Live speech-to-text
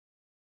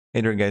Hey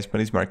there guys, my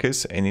name is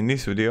Marcus, and in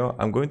this video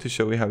I'm going to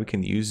show you how we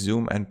can use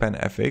zoom and pan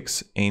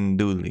effects in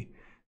Doodly.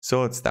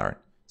 So let's start.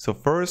 So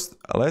first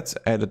let's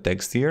add a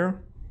text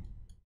here,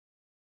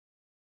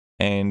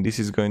 and this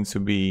is going to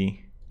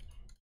be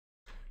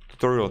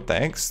tutorial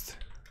text.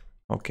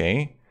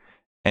 Okay,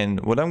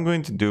 and what I'm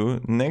going to do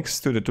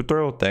next to the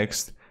tutorial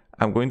text,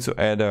 I'm going to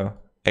add a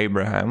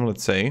Abraham,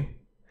 let's say.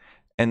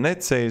 And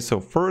let's say, so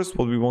first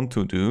what we want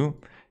to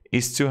do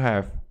is to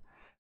have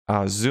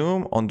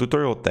zoom on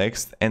tutorial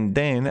text, and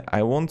then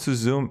I want to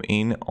zoom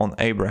in on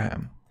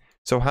Abraham.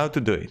 So how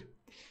to do it?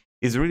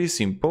 It's really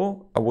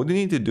simple. What you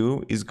need to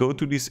do is go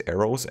to these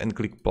arrows and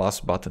click plus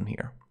button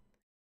here.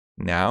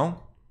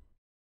 Now,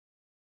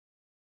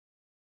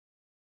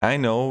 I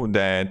know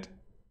that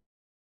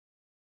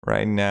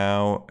right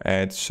now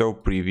at show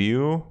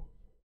preview,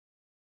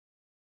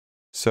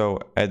 so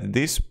at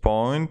this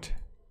point,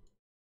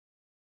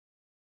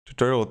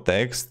 tutorial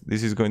text,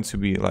 this is going to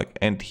be like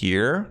end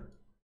here.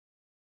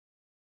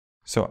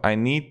 So I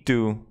need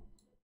to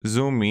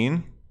zoom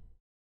in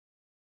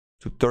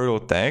tutorial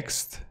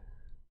text.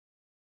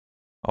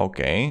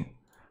 Okay,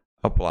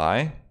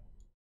 apply.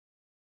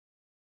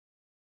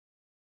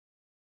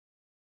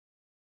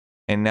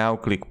 And now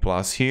click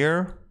plus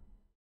here.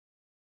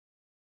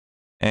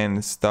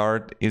 And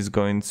start is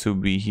going to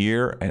be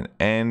here, and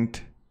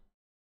end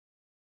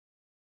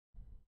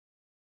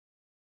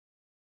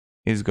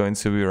is going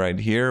to be right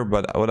here.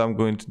 But what I'm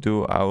going to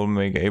do, I will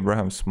make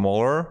Abraham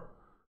smaller.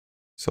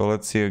 So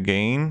let's see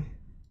again.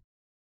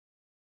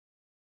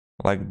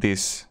 Like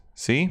this,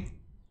 see?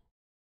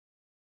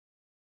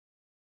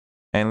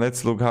 And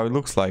let's look how it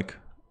looks like.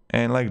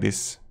 And like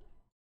this.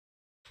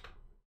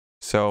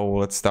 So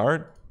let's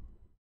start.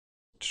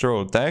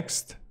 Show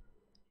text.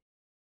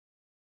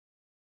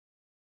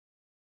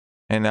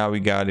 And now we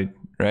got it,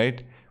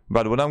 right?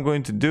 But what I'm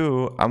going to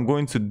do, I'm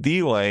going to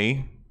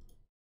delay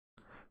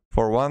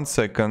for 1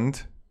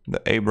 second the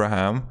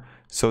Abraham,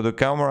 so the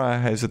camera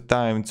has a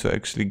time to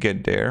actually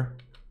get there.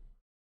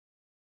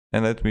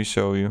 And let me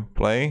show you.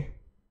 Play.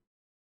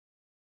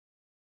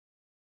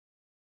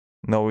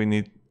 No, we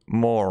need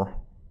more.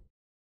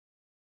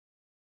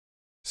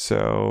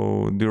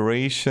 So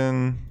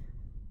duration.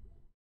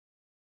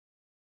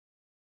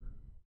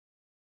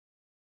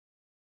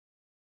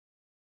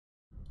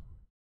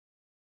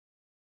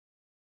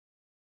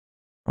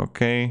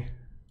 Okay.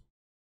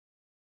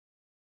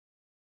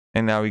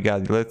 And now we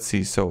got it. Let's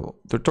see. So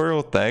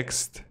tutorial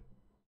text.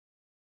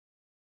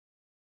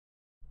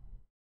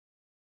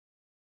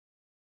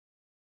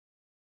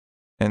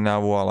 And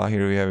now voila,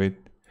 here we have it.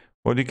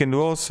 What you can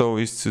do also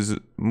is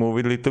to move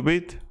it a little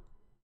bit.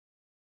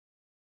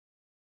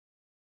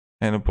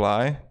 And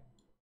apply.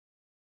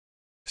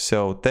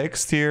 So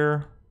text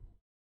here.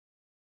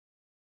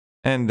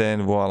 And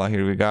then voila,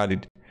 here we got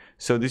it.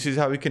 So this is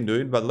how we can do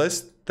it, but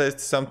let's test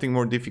something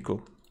more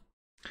difficult.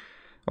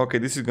 Okay,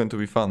 this is going to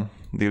be fun.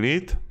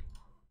 Delete.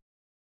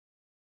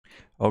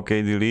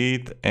 Okay,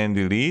 delete and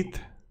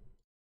delete.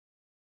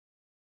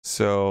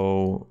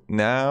 So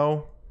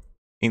now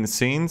in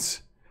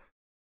scenes,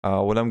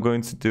 what I'm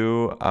going to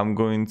do, I'm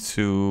going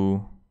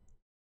to,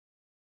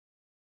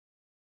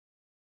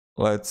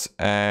 let's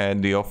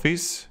add the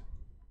office.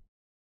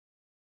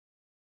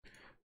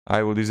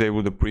 I will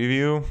disable the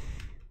preview.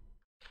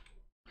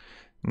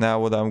 Now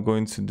what I'm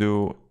going to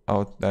do,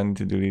 I need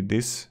to delete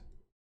this.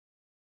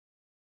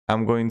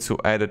 I'm going to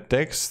add a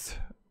text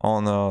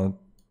on a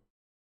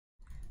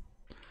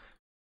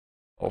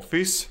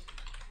office.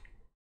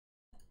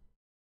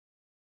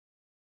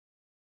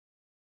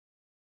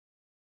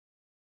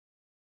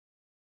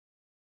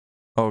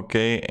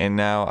 Okay, and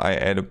now I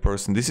add a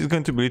person. This is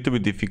going to be a little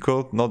bit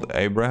difficult, not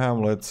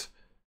Abraham. Let's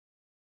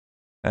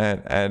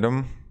add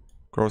Adam,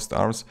 crossed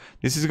arms.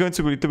 This is going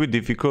to be a little bit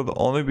difficult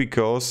only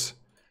because,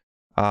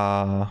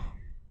 how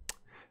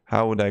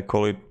would I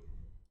call it?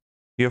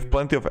 You have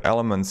plenty of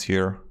elements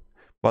here,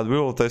 but we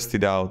will test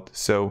it out.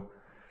 So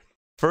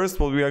first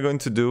what we are going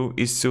to do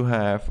is to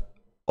have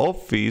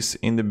office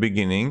in the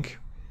beginning.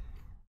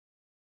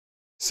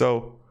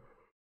 So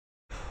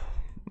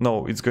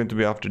no, it's going to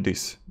be after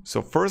this.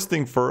 So first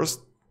thing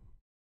first,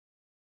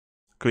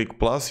 click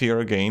plus here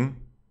again,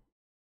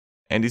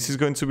 and this is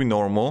going to be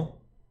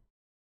normal.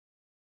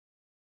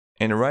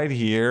 And right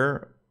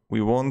here,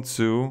 we want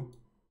to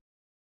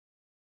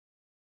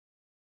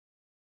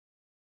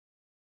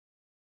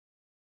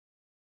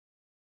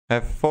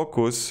have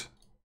focus,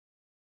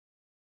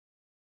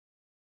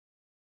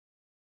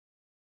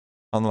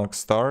 unlock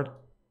start.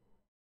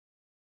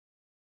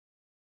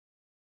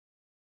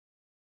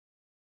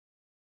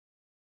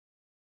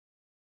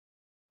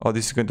 Oh,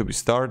 this is going to be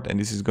start, and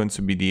this is going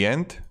to be the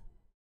end.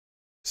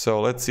 So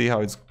let's see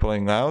how it's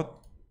playing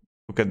out.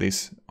 Look at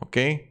this,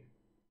 okay?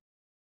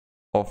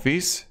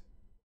 Office.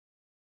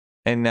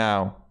 And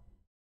now,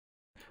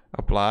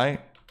 apply.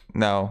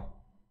 Now,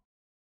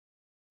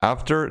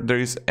 after there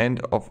is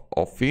end of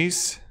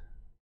office,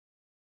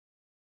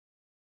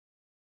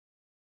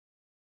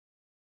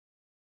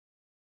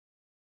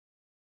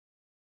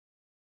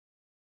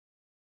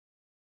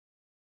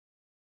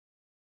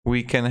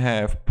 we can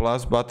have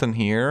plus button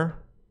here.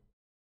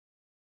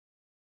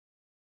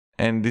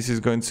 And this is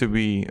going to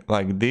be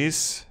like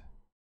this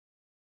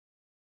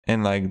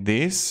and like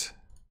this.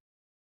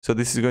 So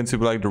this is going to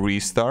be like the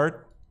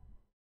restart.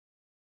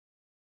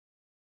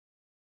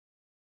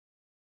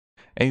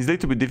 And it's a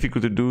little bit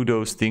difficult to do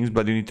those things,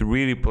 but you need to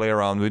really play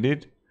around with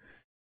it.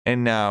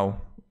 And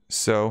now,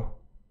 so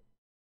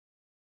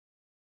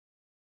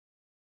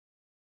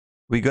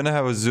we're gonna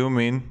have a zoom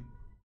in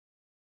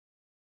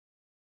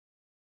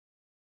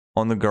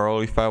on the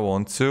girl if I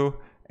want to.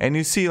 And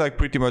you see like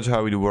pretty much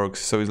how it works.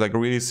 So it's like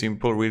really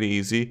simple, really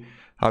easy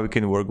how we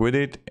can work with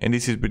it. And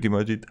this is pretty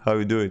much it, how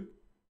we do it.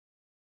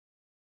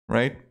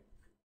 Right?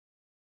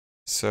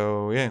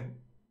 So yeah.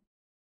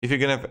 If you're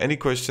gonna have any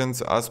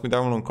questions, ask me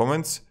down below in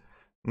comments.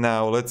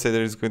 Now let's say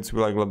there is going to be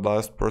like the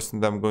last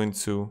person that I'm going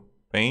to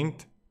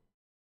paint.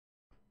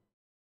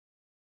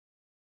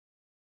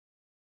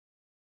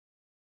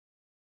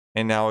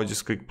 And now I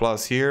just click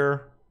plus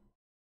here.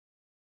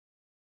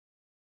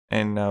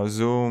 And now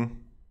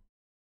zoom.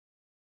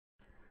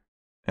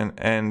 And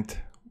end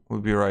will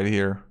be right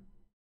here.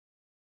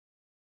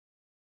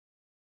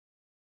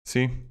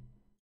 See?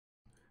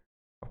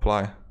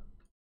 Apply.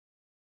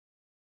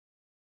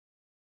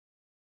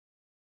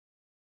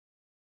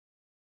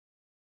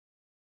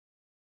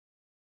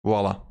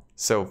 Voila.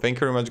 So thank you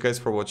very much guys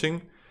for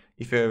watching.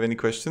 If you have any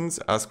questions,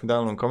 ask me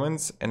down in the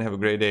comments and have a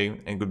great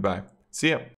day and goodbye. See ya.